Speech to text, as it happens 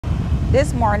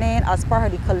This morning, as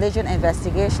part of the collision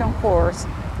investigation course,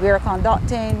 we are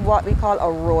conducting what we call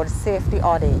a road safety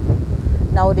audit.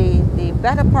 Now, the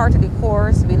better part of the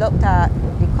course, we looked at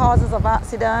the causes of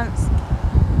accidents,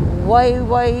 why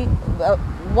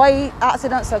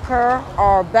accidents occur,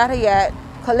 or better yet,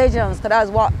 collisions, because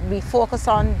that's what we focus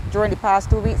on during the past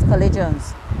 2 weeks,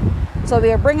 collisions. So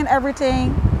we are bringing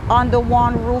everything under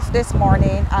one roof this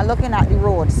morning and looking at the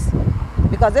roads.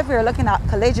 Because if we're looking at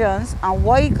collisions and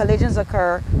why collisions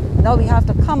occur, now we have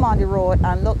to come on the road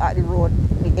and look at the road,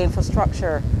 the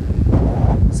infrastructure.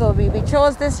 So we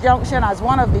chose this junction as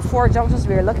one of the 4 junctions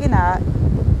we're looking at,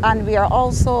 and we are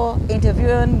also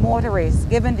interviewing motorists,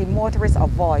 giving the motorists a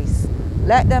voice.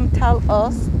 Let them tell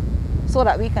us so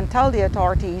that we can tell the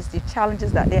authorities the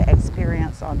challenges that they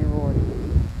experience on the road.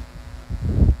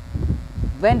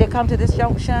 When they come to this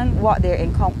junction, what they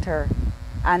encounter,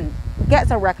 and get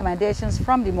some recommendations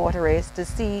from the motorists to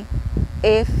see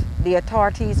if the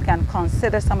authorities can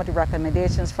consider some of the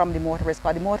recommendations from the motorists,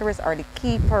 because the motorists are the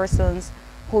key persons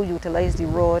who utilize the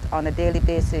road on a daily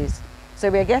basis. So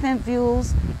we're getting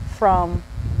views from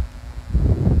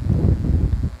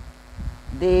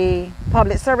the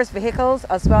public service vehicles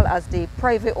as well as the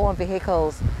private owned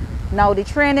vehicles. Now, the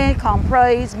training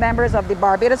comprised members of the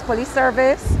Barbados Police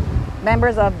Service,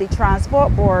 members of the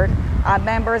Transport Board, and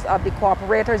members of the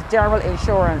Corporators General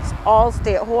Insurance, all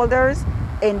stakeholders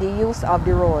in the use of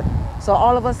the road. So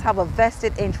all of us have a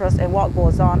vested interest in what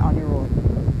goes on the road.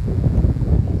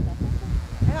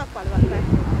 I have a follow-up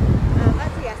question.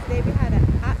 Actually, yesterday we had an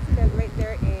accident right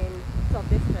there in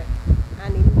sub-district,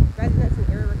 and the residents in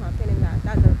the area were complaining that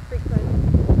that's a frequent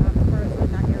occurrence in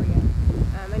that area.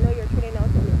 I know you're training out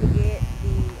to mitigate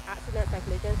the accidents and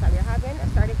collisions that we're having,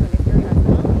 starting from this area as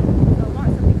well. So what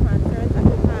are some of the concerns that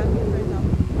you have in terms of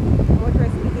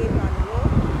motorist behavior on the road,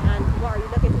 and what are you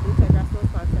looking to do to address those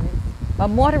concerns?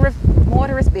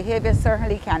 Motorist behavior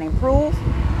certainly can improve.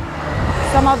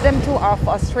 Some of them too are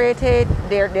frustrated.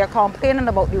 They're complaining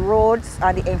about the roads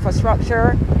and the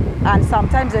infrastructure, and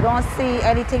sometimes they don't see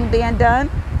anything being done,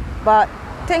 but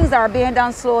things are being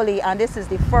done slowly, and this is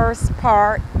the first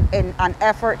part in an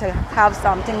effort to have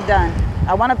something done.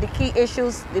 And one of the key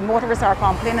issues the motorists are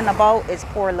complaining about is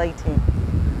poor lighting.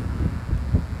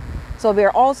 So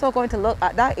we're also going to look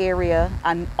at that area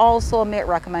and also make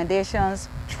recommendations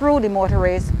through the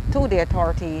motorists to the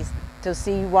authorities to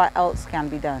see what else can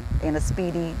be done in a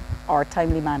speedy or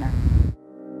timely manner.